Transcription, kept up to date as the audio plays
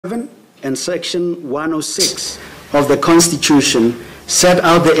And Section 106 of the Constitution set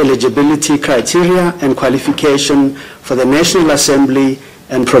out the eligibility criteria and qualification for the National Assembly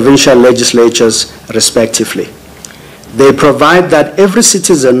and provincial legislatures, respectively. They provide that every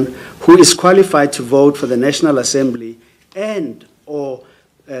citizen who is qualified to vote for the National Assembly and/or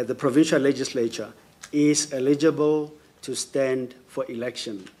the provincial legislature is eligible to stand for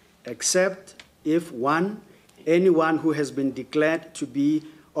election, except if, one, anyone who has been declared to be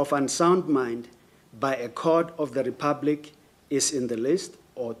of unsound mind by a court of the Republic is in the list,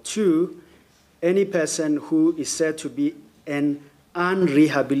 or two, any person who is said to be an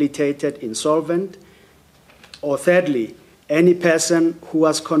unrehabilitated insolvent, or thirdly, any person who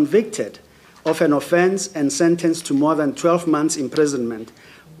was convicted of an offense and sentenced to more than 12 months imprisonment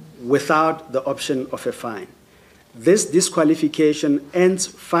without the option of a fine. This disqualification ends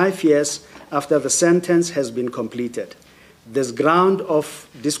 5 years after the sentence has been completed. This ground of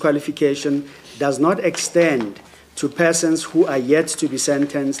disqualification does not extend to persons who are yet to be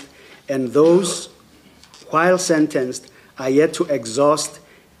sentenced, and those, while sentenced, are yet to exhaust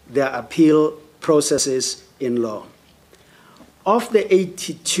their appeal processes in law. Of the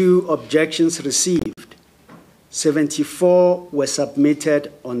 82 objections received, 74 were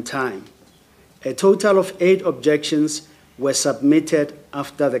submitted on time. A total of 8 objections were submitted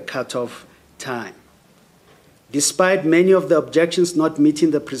after the cutoff time. Despite many of the objections not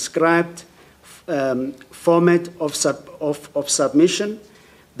meeting the prescribed format of submission,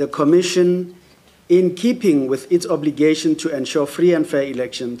 the Commission, in keeping with its obligation to ensure free and fair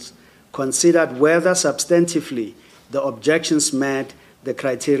elections, considered whether substantively the objections met the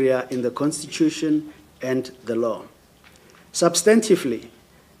criteria in the Constitution and the law. Substantively,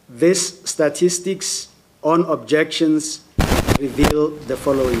 these statistics on objections reveal the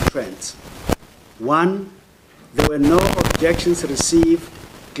following trends. 1, there were no objections received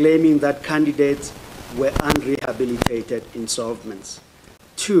claiming that candidates were unrehabilitated insolvents.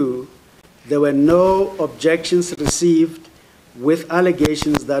 2, there were no objections received with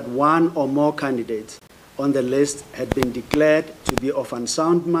allegations that one or more candidates on the list had been declared to be of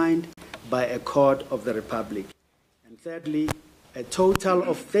unsound mind by a court of the Republic. And thirdly, a total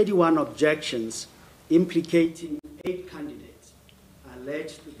of 31 objections implicating 8 candidates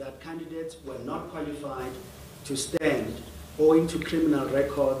alleged that candidates were not qualified to stand owing to criminal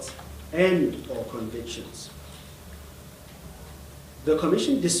records and/or convictions. The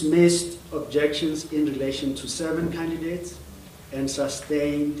Commission dismissed objections in relation to 7 candidates and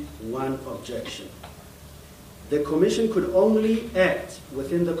sustained 1 objection. The Commission could only act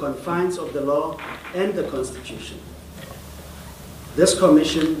within the confines of the law and the Constitution. This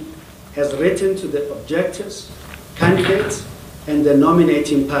Commission has written to the objectors, candidates, and the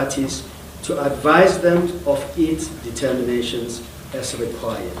nominating parties to advise them of its determinations as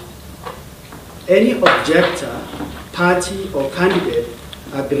required. Any objector, party, or candidate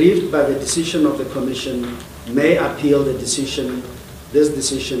aggrieved by the decision of the Commission may appeal this decision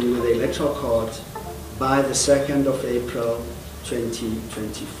with the Electoral Court by the 2nd of April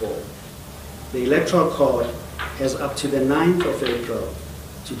 2024. The Electoral Court has up to the 9th of April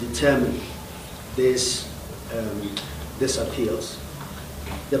to determine these appeals.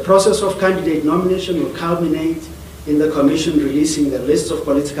 The process of candidate nomination will culminate in the Commission releasing the lists of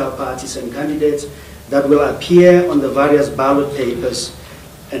political parties and candidates that will appear on the various ballot papers,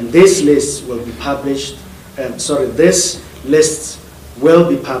 and these lists will be published, these lists will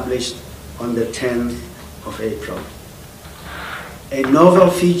be published on the 10th of April. A novel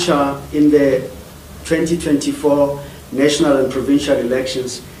feature in the 2024 national and provincial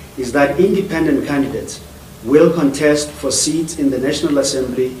elections is that independent candidates will contest for seats in the National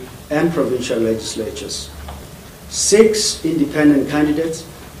Assembly and provincial legislatures. 6 independent candidates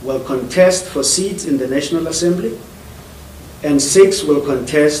will contest for seats in the National Assembly, and 6 will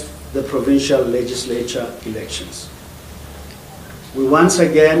contest the provincial legislature elections. We once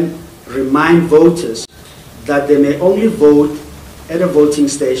again remind voters that they may only vote at a voting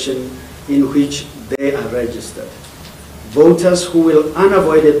station in which they are registered. Voters who will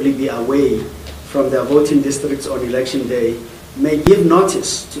unavoidably be away from their voting districts on election day may give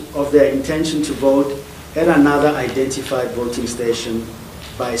notice of their intention to vote at another identified voting station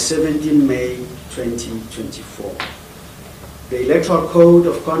by 17 May 2024. The Electoral Code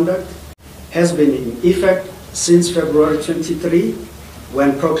of Conduct has been in effect since February 23,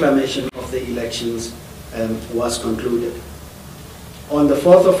 when proclamation of the elections was concluded. On the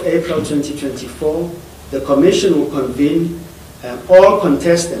 4th of April 2024, the Commission will convene all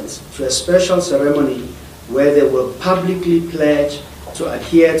contestants to a special ceremony where they will publicly pledge to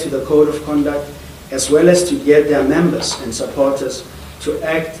adhere to the Code of Conduct, as well as to get their members and supporters to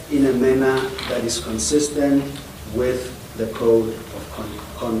act in a manner that is consistent with the code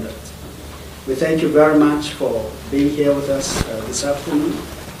of conduct. We thank you very much for being here with us this afternoon.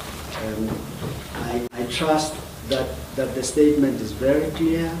 I trust that the statement is very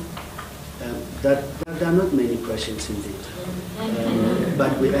clear, that there are not many questions indeed.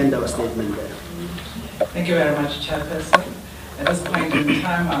 But we end our statement there. Thank you very much, Chairperson. At this point in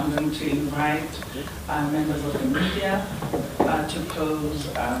time, I'm going to invite members of the media to pose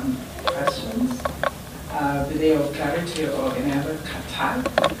questions, be they of clarity or any other type.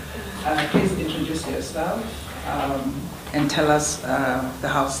 Please introduce yourself and tell us the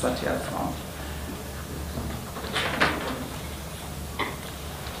house that you are from.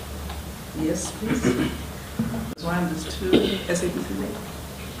 Yes, please. There's one, there's two. SABC.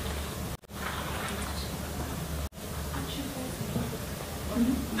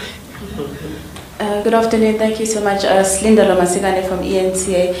 Good afternoon. Thank you so much. Slinda Lomasigane from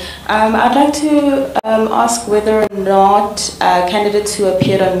ENCA. I'd like to ask whether or not candidates who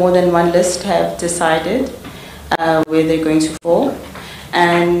appeared on more than one list have decided where they're going to fall.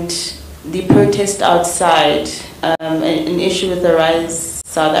 And the protest outside, an issue with the Rise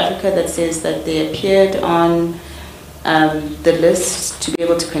South Africa that says that they appeared on the list to be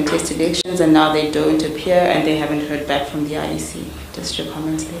able to contest elections and now they don't appear and they haven't heard back from the IEC. Just your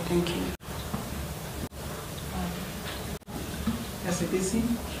comments there. Thank you. SABC.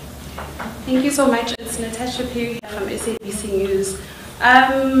 Thank you so much. It's Natasha Perry here from SABC News.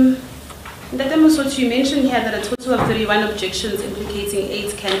 Ndate Mosotho, you mentioned here that a total of 31 objections implicating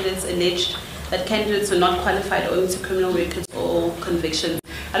 8 candidates alleged that candidates were not qualified owing to criminal records or convictions.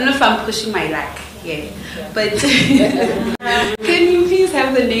 I don't know if I'm pushing my luck here, but can you please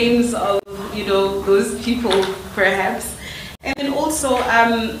have the names of, those people perhaps? And then also,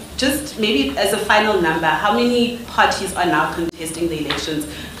 just maybe as a final number, how many parties are now contesting the elections?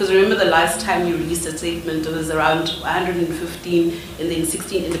 Because remember the last time you released a statement, it was around 115 and then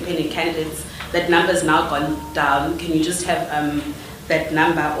 16 independent candidates. That number has now gone down. Can you just have that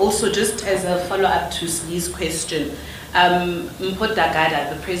number? Also, just as a follow-up to Sli's question, Mpho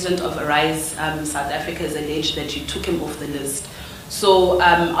Dagada, the president of Arise South Africa, has alleged that you took him off the list. So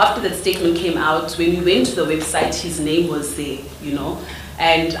after that statement came out, when we went to the website, his name was there,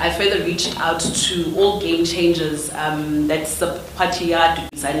 and I further reached out to all game changers, that's the party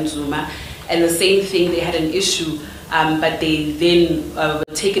Zuma, and the same thing, they had an issue, but they then were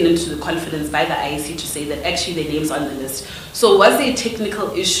taken into the confidence by the IEC to say that actually their name's on the list. So was there a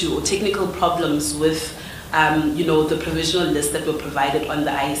technical issue or technical problems with the provisional list that were provided on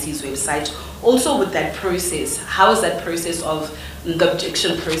the IEC's website? Also with that process, how is that process of the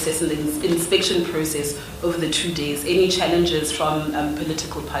objection process and the inspection process over the 2 days? Any challenges from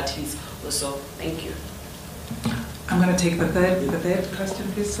political parties also? Thank you. I'm going to take the third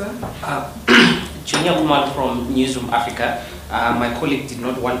question, please, sir. Junior Kumar from Newsroom Africa. My colleague did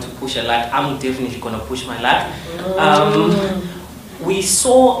not want to push a luck. I'm definitely going to push my luck. We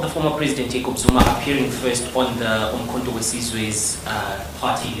saw the former President Jacob Zuma appearing first on the Umkhonto weSizwe's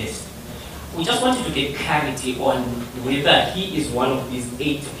party list. We just wanted to get clarity on whether he is one of these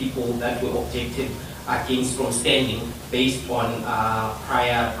 8 people that were objected against from standing based on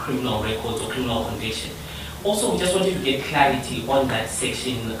prior criminal records or criminal conviction. Also, we just wanted to get clarity on that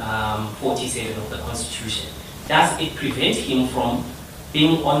section 47 of the Constitution. Does it prevent him from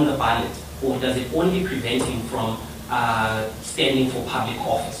being on the ballot, or does it only prevent him from standing for public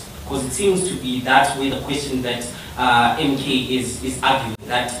office? Because it seems to be that way the question that MK is arguing,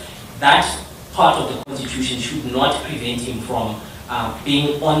 that part of the Constitution should not prevent him from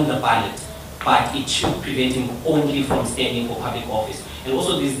being on the ballot, but it should prevent him only from standing for public office. And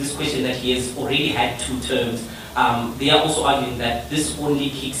also there's this question that he has already had 2 terms. They are also arguing that this only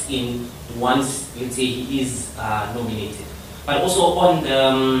kicks in once, let's say, he is nominated. But also on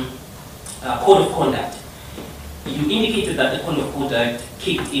the Code of Conduct, you indicated that the Code of Conduct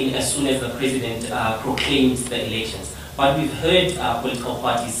kicked in as soon as the President proclaimed the elections. But we've heard political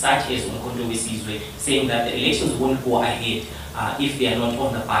parties such as Umkhonto weSizwe saying that the elections won't go ahead if they are not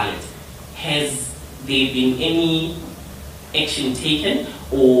on the ballot. Has there been any action taken,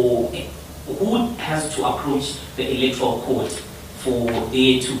 or who has to approach the Electoral Court for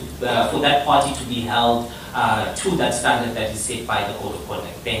that party to be held to that standard that is set by the Code of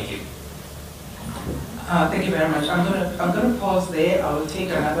Conduct? Thank you. Thank you very much. I'm going to pause there. I will take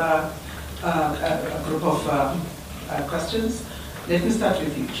another group of questions. Let me start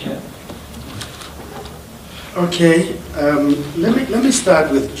with you, Chair. Okay, let me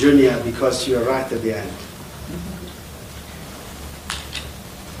start with Junior, because you're right at the end.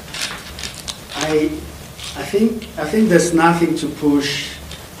 I I think there's nothing to push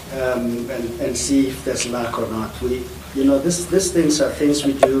and see if there's luck or not. These things are things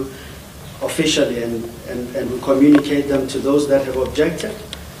we do officially, and we communicate them to those that have objected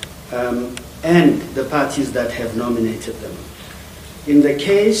and the parties that have nominated them. In the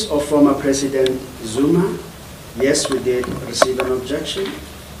case of former President Zuma, yes, we did receive an objection,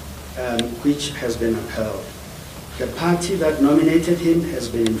 which has been upheld. The party that nominated him has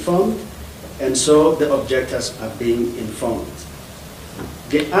been informed, and so the objectors are being informed.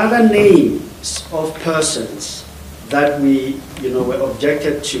 The other names of persons that we were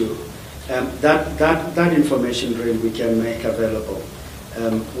objected to, that information really we can make available.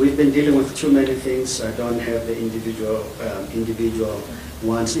 We've been dealing with too many things. I don't have the individual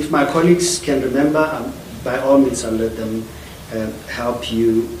ones. If my colleagues can remember, by all means, I'll let them help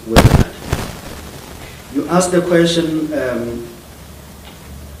you with that. You asked the question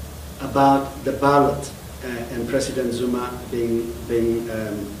about the ballot and President Zuma being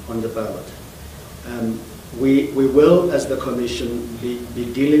on the ballot. We will, as the Commission, be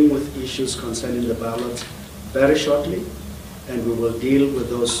dealing with issues concerning the ballot very shortly, and we will deal with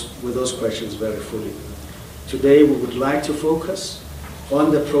those questions very fully. Today, we would like to focus on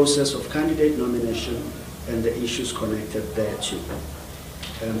the process of candidate nomination and the issues connected thereto.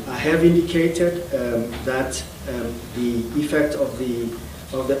 I have indicated that the effect of the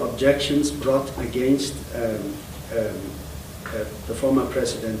objections brought against the former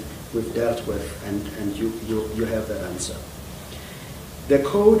president we've dealt with, and you have that answer. The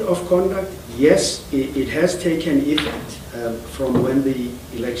code of conduct, yes, it has taken effect from when the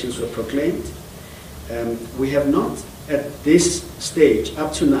elections were proclaimed. We have not, at this stage,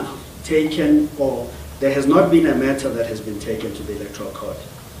 up to now, taken, or there has not been a matter that has been taken to the Electoral Court.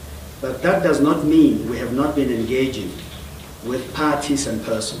 But that does not mean we have not been engaging with parties and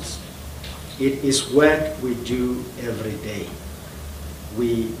persons. It is work we do every day.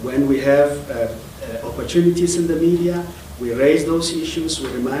 When we have opportunities in the media, we raise those issues, we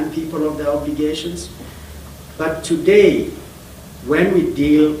remind people of their obligations. But today, when we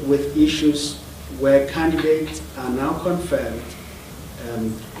deal with issues where candidates are now confirmed,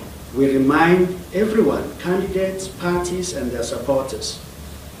 we remind everyone, candidates, parties, and their supporters,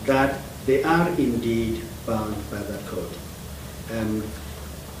 that they are indeed bound by that code.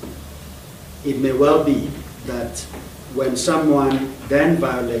 It may well be that when someone then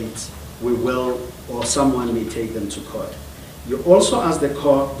violates, we will, or someone may take them to court. You also asked the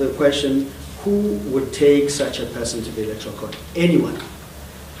question, who would take such a person to the Electoral Court? Anyone.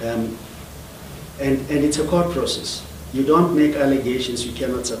 And it's a court process. You don't make allegations you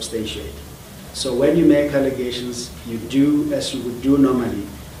cannot substantiate. So when you make allegations, you do as you would do normally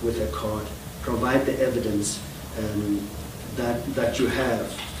with a court, provide the evidence that you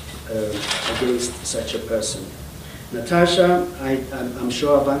have against such a person. Natasha, I'm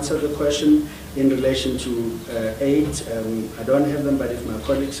sure I've answered the question in relation to aid. I don't have them, but if my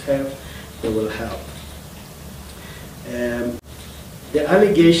colleagues have, they will help. The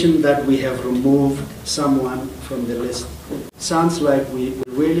allegation that we have removed someone from the list sounds like we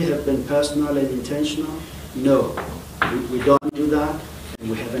really have been personal and intentional. No, we don't do that, and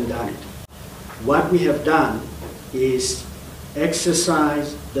we haven't done it. What we have done is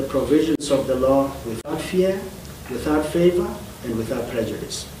exercise the provisions of the law without fear, without favor, and without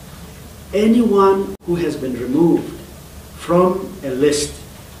prejudice. Anyone who has been removed from a list,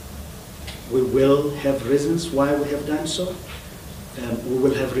 we will have reasons why we have done so. We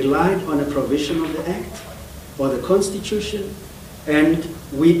will have relied on a provision of the Act or the Constitution, and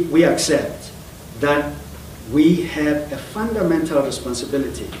we accept that we have a fundamental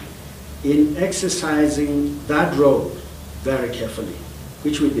responsibility in exercising that role very carefully,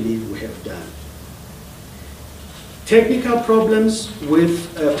 which we believe we have done. Technical problems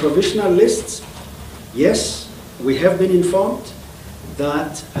with provisional lists, yes, we have been informed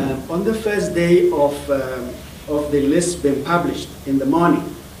that on the first day of the list being published in the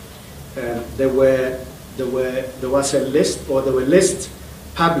morning, there was a list, or there were lists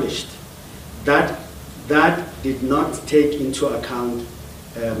published that did not take into account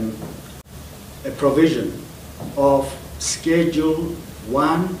a provision of Schedule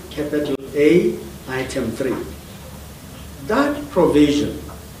 1, capital A, Item 3. That provision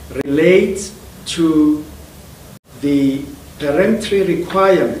relates to the peremptory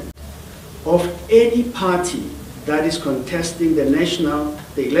requirement of any party that is contesting the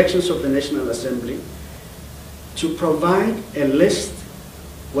elections of the National Assembly to provide a list,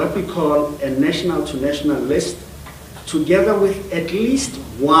 what we call a national-to-national list, together with at least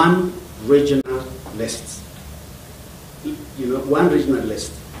one regional list. One regional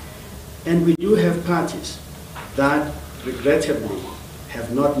list. And we do have parties that regrettably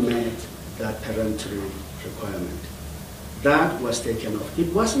have not met that peremptory requirement. That was taken off.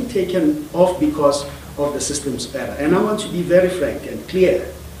 It wasn't taken off because of the system's error. And I want to be very frank and clear.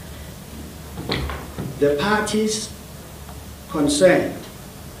 The parties concerned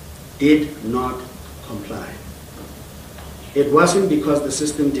did not comply. It wasn't because the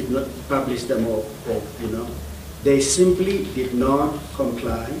system did not publish them or they simply did not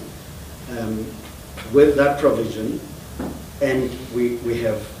comply with that provision, and we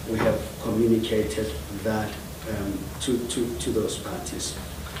have communicated that to those parties.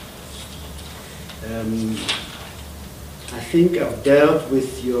 I think I've dealt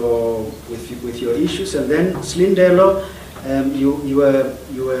with your issues, and then Slindelo, you were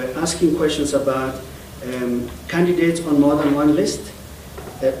asking questions about candidates on more than one list.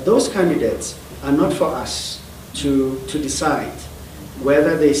 Those candidates are not for us to decide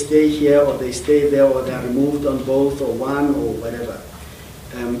whether they stay here or they stay there or they are removed on both or one or whatever.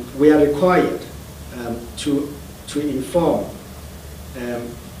 We are required to inform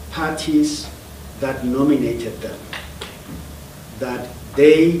parties that nominated them that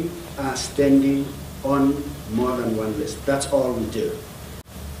they are standing on more than one list. That's all we do.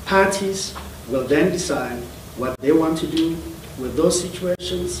 Parties will then decide what they want to do with those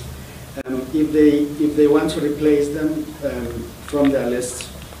situations. If they want to replace them from their list,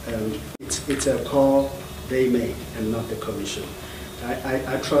 it's a call they make and not the commission.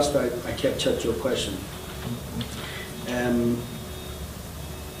 I trust I captured your question.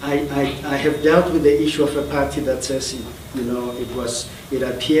 I have dealt with the issue of a party that says it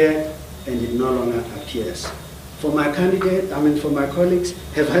appeared and it no longer appears. For my candidate, for my colleagues,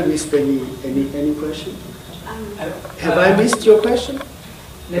 have I missed any question? Have I missed your question?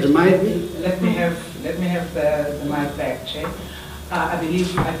 Remind me. Let me have the mic back, Chair. I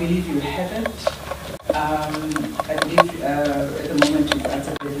believe you haven't. I believe at the moment you've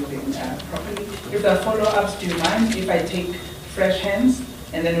answered everything properly. If there are follow-ups, do you mind if I take fresh hands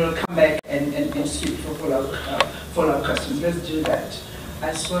and then we'll come back and sweep for follow-up questions? Let's do that.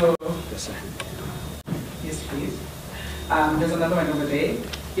 I saw. Yes, please. There's another one over there.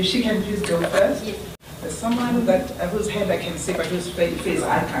 If she can please go first. Yes. There's someone whose head I can see, but whose face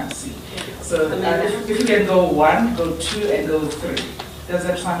I can't see. So if you can go 1, go 2, and go 3. Does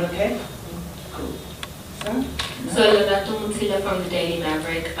that sound okay? Cool. So Lonato Mutila from the Daily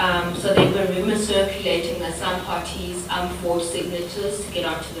Maverick. So there were rumors circulating that some parties forged signatures to get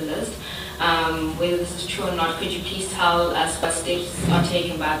onto the list. Whether this is true or not, could you please tell us what steps are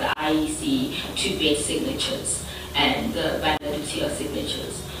taken by the IEC to vet signatures and the validity of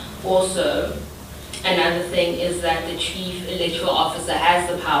signatures? Also, another thing is that the Chief Electoral Officer has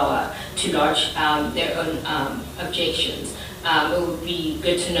the power to lodge their own objections. It would be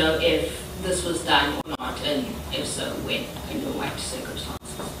good to know if this was done or not, and if so, when, under what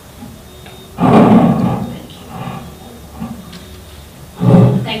circumstances. Thank you.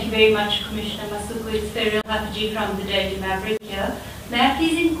 Thank you very much, Commissioner Masuku. It's Ferrell Hapaji from the Daily Maverick here. May I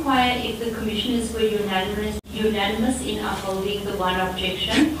please inquire if the commissioners were unanimous in upholding the one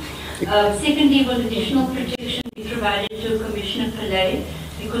objection? Secondly, will additional protection be provided to Commissioner Pillay?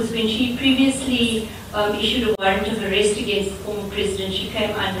 Because when she previously issued a warrant of arrest against the former president, she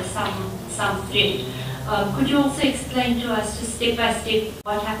came under some threat. Could you also explain to us, just step by step,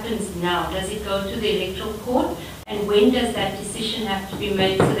 what happens now? Does it go to the electoral court? And when does that decision have to be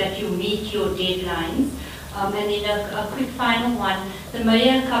made so that you meet your deadlines? And then a quick final one. The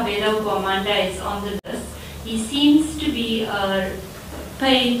Mayor Kabelo Gwamanda is on the list. He seems to be a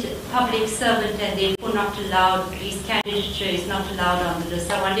paid public servant and therefore not allowed, his candidature is not allowed on the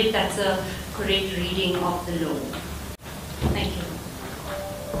list. I wonder if that's a correct reading of the law. Thank you.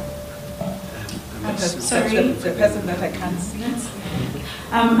 Sorry, the person that I can't see.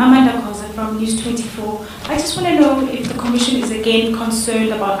 Amanda Koza from News 24. I just want to know if the Commission is again concerned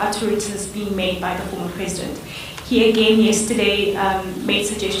about utterances being made by the former president. He again yesterday made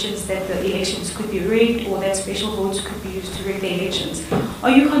suggestions that the elections could be rigged or that special votes could be used to rig the elections.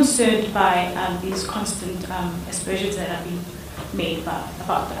 Are you concerned by these constant aspersions that are being made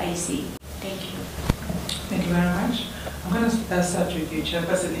about the IEC? Thank you. Thank you very much. I'm going to start with you,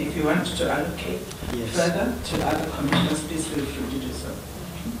 Chairperson. If you want to allocate further to other commissioners, please feel free to do so.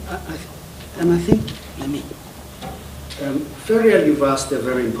 And I think, Ferriel, you've asked a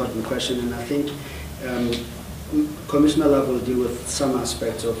very important question, and I think Commissioner Love will deal with some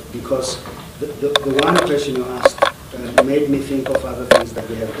aspects of, because the one question you asked made me think of other things that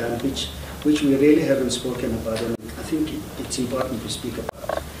we have done, which we really haven't spoken about, and I think it's important to speak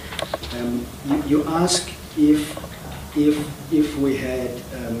about. You ask if we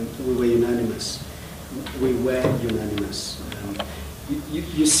were unanimous. we were unanimous.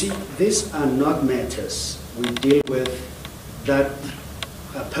 You see, these are not matters we deal with that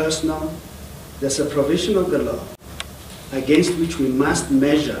are personal. There's a provision of the law against which we must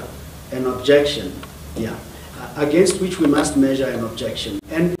measure an objection. Yeah, against which we must measure an objection,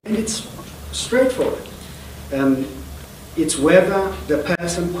 and it's straightforward. It's whether the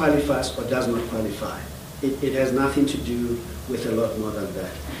person qualifies or does not qualify. It has nothing to do with a lot more than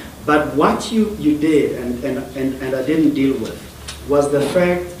that. But what you did, and I didn't deal with, was the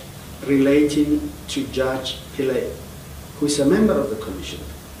fact relating to Judge Pillay, who is a member of the commission.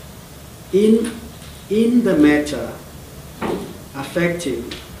 In the matter affecting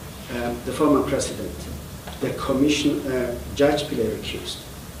the former president, the commission, Judge Pillay recused.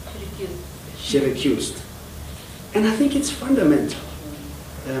 She recused. And I think it's fundamental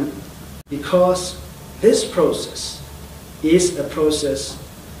because this process is a process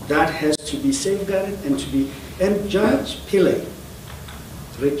that has to be safeguarded and Judge Pillay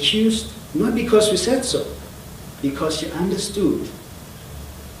recused not because we said so, because she understood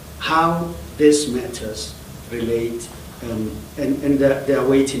how these matters relate and their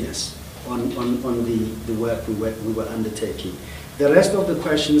weightiness on the work we were undertaking. The rest of the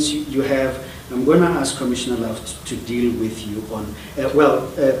questions you have, I'm going to ask Commissioner Love to deal with you on.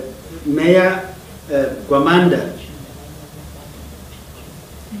 Mayor Gwamanda.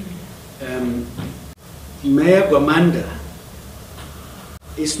 Mayor Gwamanda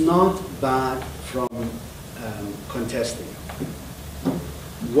is not barred from contesting.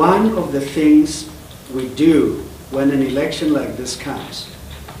 One of the things we do when an election like this comes,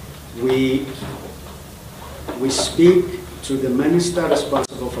 we speak to the minister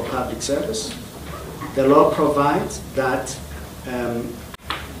responsible for public service. The law provides that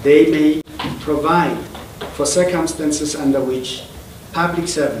they may provide for circumstances under which public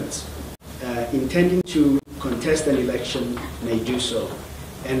servants intending to contest an election may do so.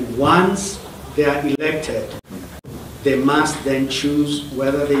 And once they are elected, they must then choose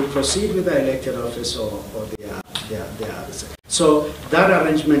whether they proceed with the elected office or they are others. So that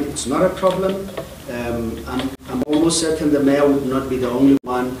arrangement, it's not a problem. I'm almost certain the mayor would not be the only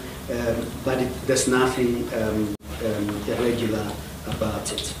one, but there's nothing irregular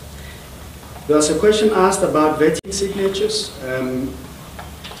about it. There was a question asked about vetting signatures.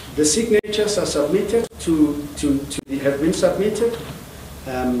 The signatures are submitted have been submitted.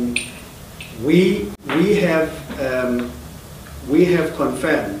 We have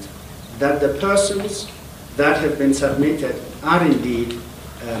confirmed that the persons that have been submitted are indeed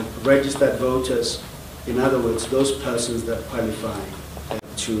registered voters. In other words, those persons that qualify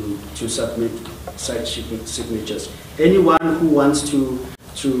to submit such signatures. Anyone who wants to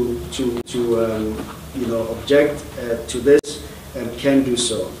object to this can do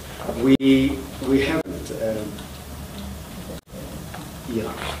so. We haven't.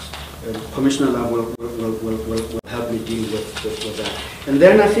 Commissioner Love will help me deal with that. And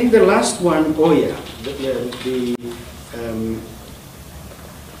then I think the last one,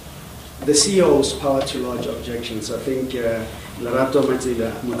 the CEO's power to lodge objections. I think Larato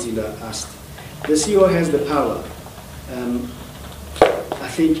Mutila asked. The CEO has the power. I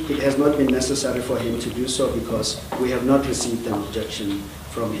think it has not been necessary for him to do so because we have not received an objection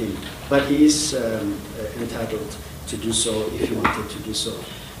from him. But he is entitled to do so if he wanted to do so.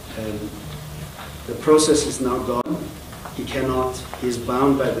 The process is now gone. He cannot, he is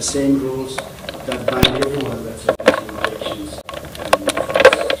bound by the same rules that bind everyone that's submitting objections.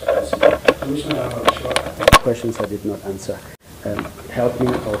 Commissioner, I'm sure questions I did not answer. Help me,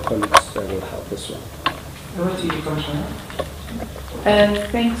 our colleagues will help as well. Over to you, Commissioner.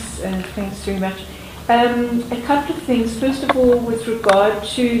 Thanks very much. A couple of things. First of all, with regard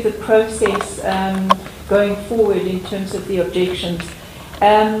to the process going forward in terms of the objections,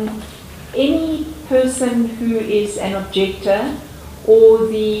 any person who is an objector or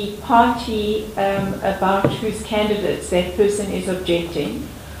the party about whose candidates that person is objecting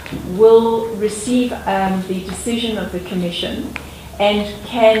will receive the decision of the Commission and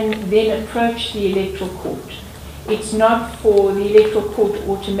can then approach the Electoral Court. It's not for the Electoral Court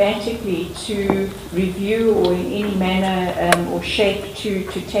automatically to review or in any manner or shape to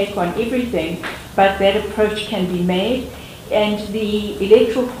take on everything, but that approach can be made. And the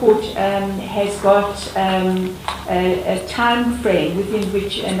Electoral Court has got a time frame within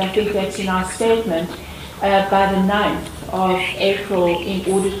which, and I think that's in our statement, by the 9th of April in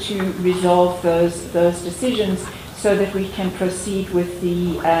order to resolve those decisions so that we can proceed with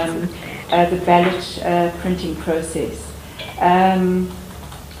the ballot printing process.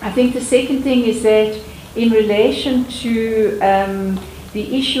 I think the second thing is that in relation to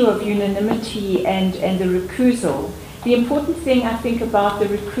the issue of unanimity and the recusal, the important thing I think about the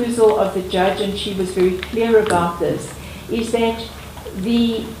recusal of the judge, and she was very clear about this, is that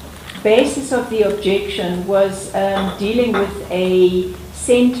the basis of the objection was dealing with a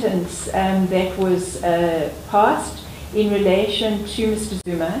sentence that was passed in relation to Mr.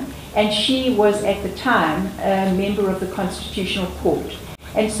 Zuma, and she was at the time a member of the Constitutional Court.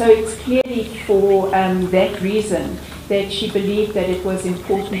 And so it's clearly for that reason that she believed that it was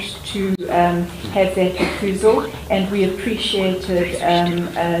important to have that recusal, and we appreciated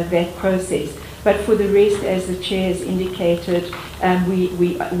that process. But for the rest, as the chair has indicated,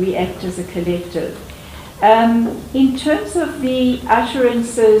 we act as a collective. In terms of the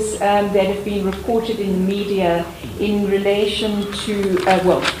utterances that have been reported in the media in relation to,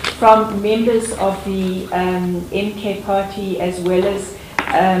 from members of the MK party, as well as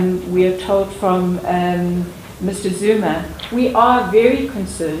we are told from Mr. Zuma, we are very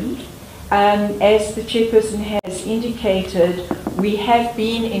concerned. As the chairperson has indicated, we have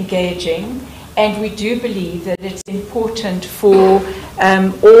been engaging, and we do believe that it's important for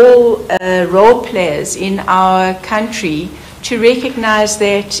all role players in our country to recognize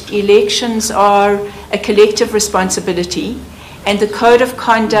that elections are a collective responsibility, and the code of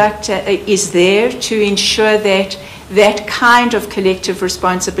conduct is there to ensure that that kind of collective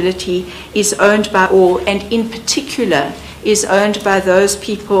responsibility is owned by all, and in particular is owned by those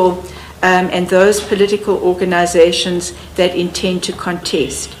people and those political organizations that intend to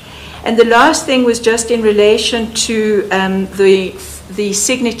contest. And the last thing was just in relation to the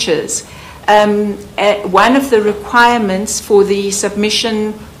signatures. One of the requirements for the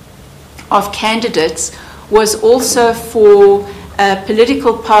submission of candidates was also for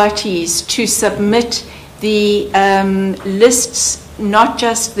political parties to submit the lists, not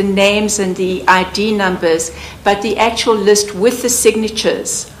just the names and the ID numbers, but the actual list with the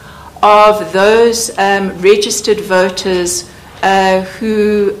signatures of those registered voters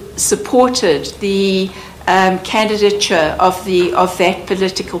who supported the candidature of that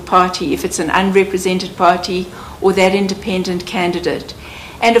political party, if it's an unrepresented party or that independent candidate.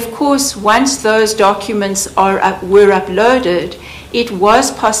 And of course, once those documents were uploaded, it was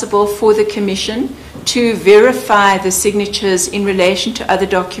possible for the Commission to verify the signatures in relation to other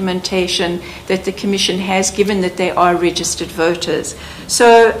documentation that the Commission has, given that they are registered voters.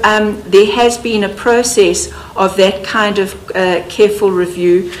 So there has been a process of that kind of careful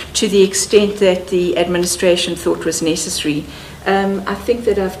review to the extent that the administration thought was necessary. I think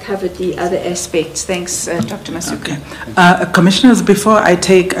that I've covered the other aspects. Thanks, Dr. Masuku. Okay. Commissioners, before I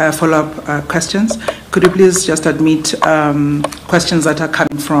take follow-up questions, could you please just admit questions that are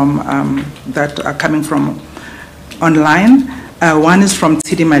coming from online? One is from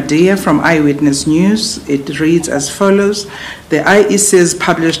Tidi Madia from Eyewitness News. It reads as follows: the IEC's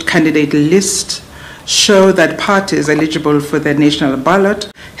published candidate list show that parties eligible for the national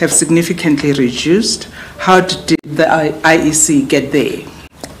ballot have significantly reduced. How did the IEC get there?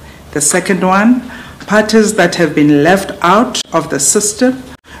 The second one, parties that have been left out of the system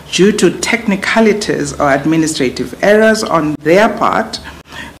due to technicalities or administrative errors on their part,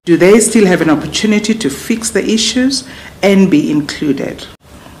 do they still have an opportunity to fix the issues and be included?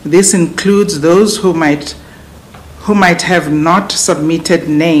 This includes those who might have not submitted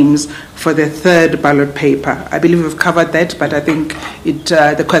names for the third ballot paper. I believe we've covered that, but I think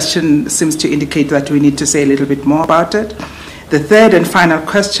the question seems to indicate that we need to say a little bit more about it. The third and final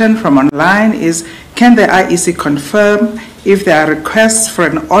question from online is, can the IEC confirm if there are requests for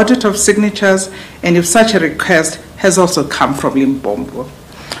an audit of signatures, and if such a request has also come from Limpopo?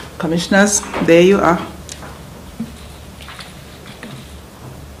 Commissioners, there you are.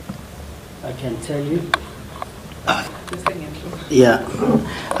 I can tell you. Yeah,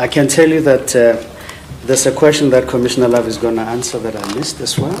 I can tell you that there's a question that Commissioner Love is going to answer that I missed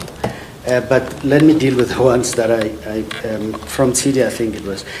as well. But let me deal with the ones that from TD, I think it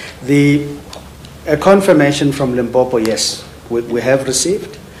was. A confirmation from Limpopo, yes, we have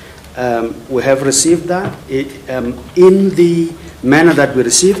received. We have received that. In the manner that we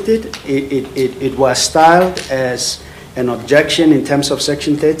received it was styled as an objection in terms of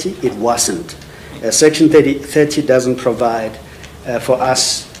Section 30. It wasn't. Section 30 doesn't provide for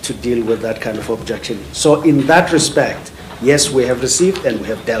us to deal with that kind of objection. So in that respect, yes, we have received and we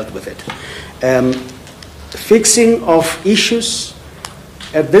have dealt with it. Fixing of issues,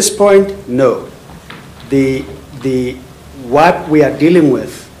 at this point, no. What we are dealing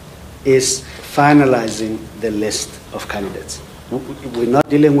with is finalizing the list of candidates. We're not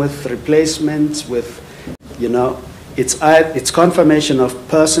dealing with replacements, it's confirmation of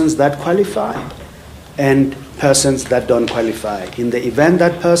persons that qualify and persons that don't qualify. In the event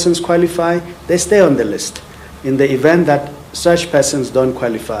that persons qualify, they stay on the list. In the event that such persons don't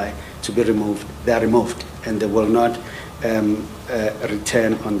qualify to be removed, they are removed and they will not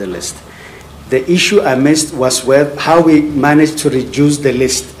return on the list. The issue I missed was how we managed to reduce the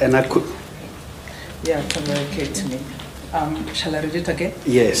list, and I could... Yeah, communicate to me. Shall I read it again?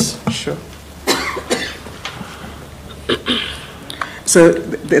 Yes. Sure. So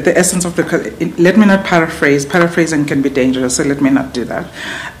the essence of the, let me not paraphrase. Paraphrasing can be dangerous, so let me not do that.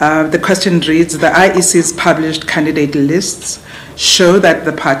 The question reads, the IEC's published candidate lists show that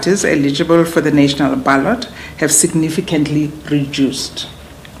the parties eligible for the national ballot have significantly reduced.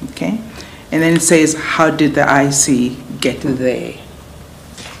 Okay? And then it says, how did the IEC get there?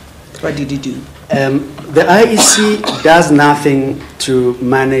 What did it do? The IEC does nothing to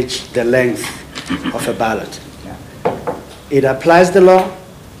manage the length of a ballot. It applies the law.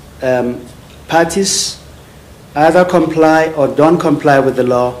 Parties either comply or don't comply with the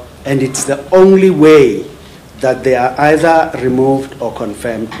law, and it's the only way that they are either removed or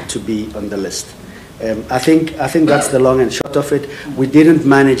confirmed to be on the list. I think that's the long and short of it. We didn't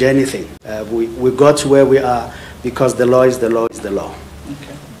manage anything. We got to where we are because the law is the law is the law.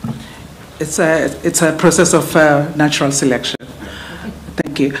 Okay. It's a process of natural selection.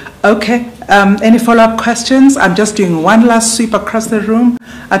 Thank you. Okay. Any follow-up questions? I'm just doing one last sweep across the room.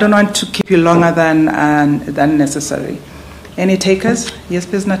 I don't want to keep you longer than necessary. Any takers? Yes,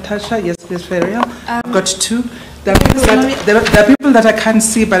 please, Natasha. Yes, please, Ferial. I've got two. There are people that I can't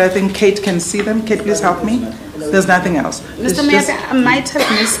see, but I think Kate can see them. Kate, please help me. There's nothing else. Mr. Mayor, I might have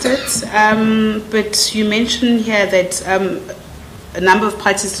missed it, but you mentioned here that a number of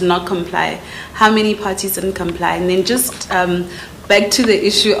parties did not comply. How many parties didn't comply? And then just back to the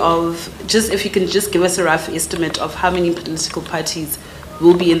issue of just if you can just give us a rough estimate of how many political parties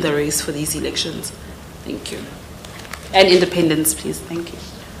will be in the race for these elections. Thank you. And independents, please. Thank you.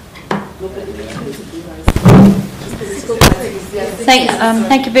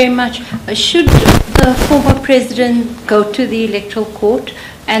 Thank you very much. Should the former president go to the electoral court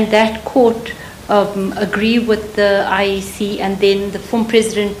and that court agree with the IEC, and then the former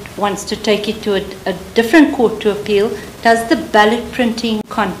president wants to take it to a different court to appeal, does the ballot printing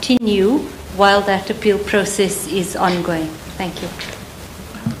continue while that appeal process is ongoing? Thank you.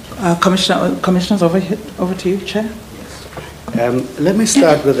 Commissioners, over to you, Chair. Let me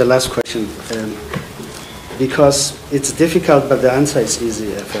start with the last question, because it's difficult, but the answer is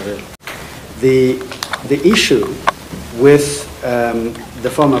easy, Ferrell. The issue with the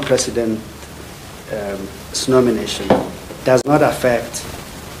former president's nomination does not affect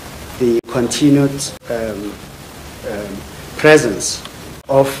the continued presence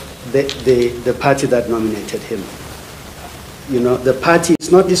of the party that nominated him. You know, the party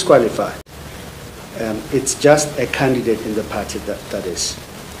is not disqualified. It's just a candidate in the party that is.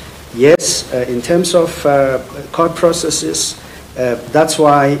 Yes, in terms of court processes, that's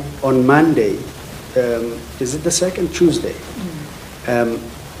why on Monday, is it the second? Tuesday,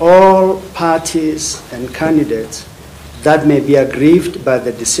 all parties and candidates that may be aggrieved by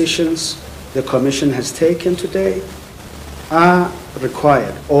the decisions the Commission has taken today are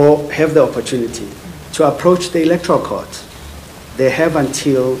required or have the opportunity to approach the Electoral Court. They have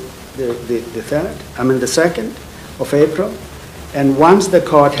until the 2nd of April, and once the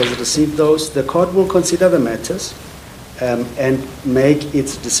court has received those, the court will consider the matters and make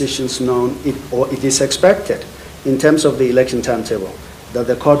its decisions known, or it is expected in terms of the election timetable that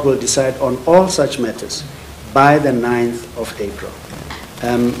the court will decide on all such matters by the 9th of April,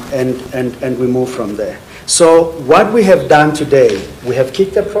 and we move from there. So what we have done today, we have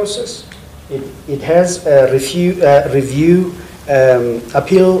kicked the process. It has review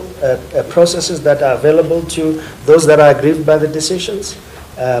appeal processes that are available to those that are aggrieved by the decisions,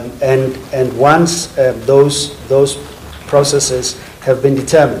 and once those processes have been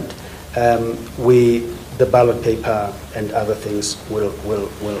determined, the ballot paper and other things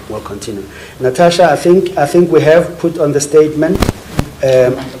will continue. Natasha, I think we have put on the statement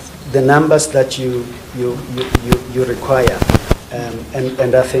the numbers that you require,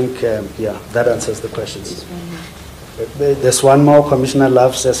 and I think that answers the questions. There's one more. Commissioner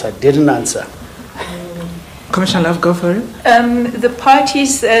Love says I didn't answer. Commissioner Love, go for it. The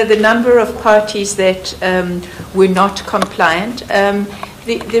parties, the number of parties that were not compliant.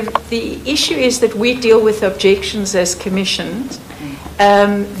 The issue is that we deal with objections as commissions.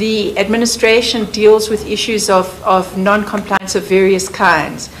 The administration deals with issues of non-compliance of various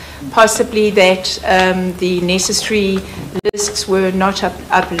kinds. Possibly that the necessary lists were not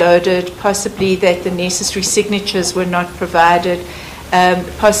uploaded, possibly that the necessary signatures were not provided.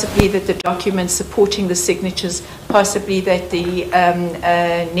 possibly that the documents supporting the signatures, possibly that the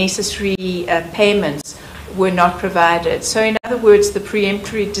necessary payments were not provided. So in other words, the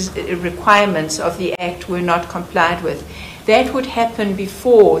preemptory requirements of the Act were not complied with. That would happen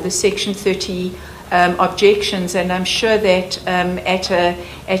before the Section 30 objections, and I'm sure that at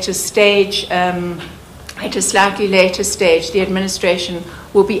a stage, at a slightly later stage, the administration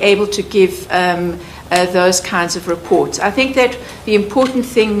will be able to give those kinds of reports. I think that the important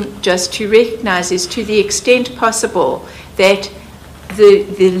thing just to recognize is, to the extent possible, that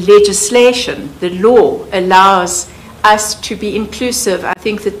the legislation, the law, allows us to be inclusive. I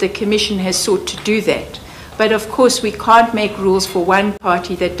think that the Commission has sought to do that. But of course, we can't make rules for one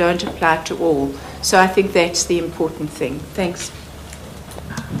party that don't apply to all. So I think that's the important thing. Thanks.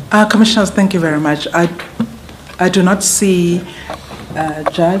 Commissioners, thank you very much. I do not see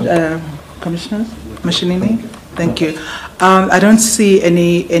Commissioners, Mashinini, thank you. I don't see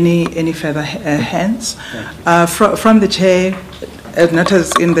any further hands from the chair. Not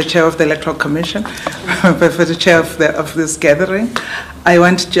as in the chair of the Electoral Commission, but for the chair of this gathering. I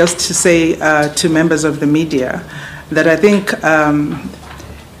want just to say to members of the media that I think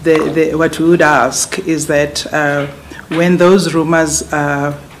what we would ask is that when those rumors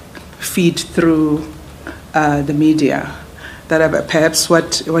feed through the media, that perhaps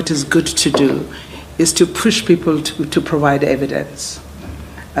what is good to do is to push people to provide evidence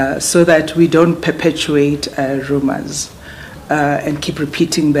so that we don't perpetuate rumors. And keep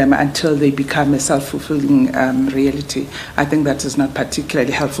repeating them until they become a self-fulfilling reality. I think that is not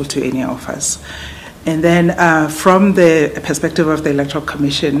particularly helpful to any of us. And then from the perspective of the Electoral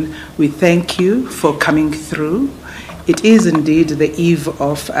Commission, we thank you for coming through. It is indeed the eve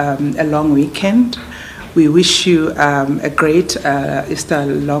of a long weekend. We wish you a great Easter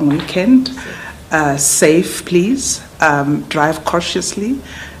long weekend. Safe, please. Drive cautiously.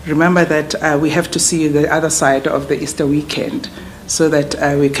 Remember that we have to see the other side of the Easter weekend so that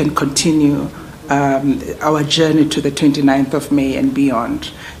we can continue our journey to the 29th of May and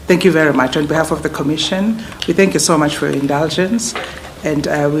beyond. Thank you very much. On behalf of the Commission, we thank you so much for your indulgence, and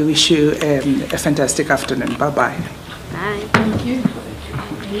we wish you a fantastic afternoon. Bye-bye. Bye. Thank you.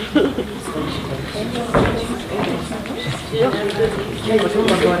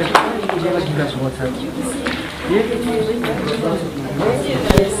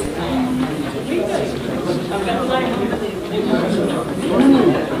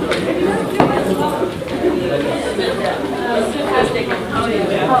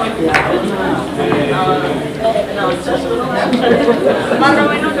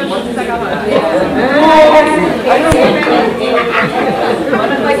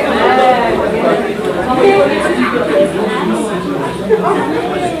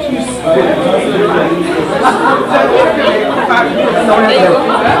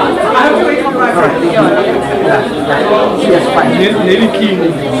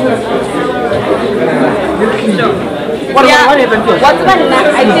 What happened to us? What's funny,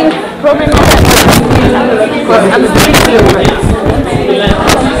 I think problem is because I'm speaking.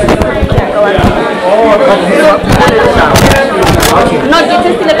 No, this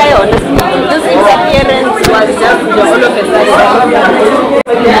is still a guy, honestly. This interference was just all of a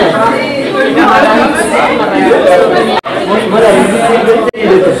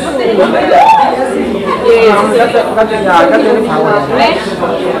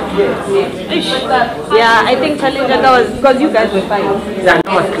Yeah, I think challenge was because you guys were fine.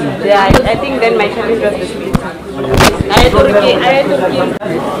 Yeah, I think then my challenge was the speed. I had to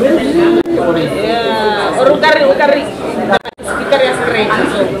yeah, or ukari speaker is straight.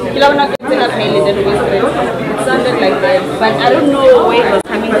 Kila una kutela faili then we straight. It sounded like that, but I don't know where it was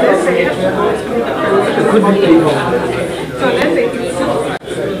coming from. So let's say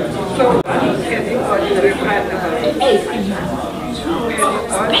so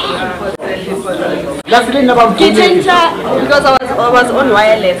because I was on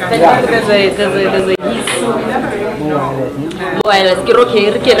wireless. There's a wireless.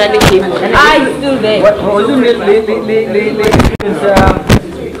 Ah, he's still there.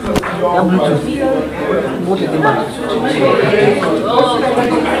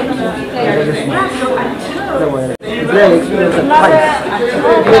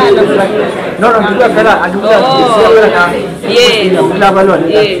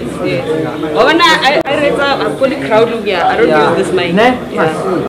 Yes. I read a fully crowd. I don't use this mic.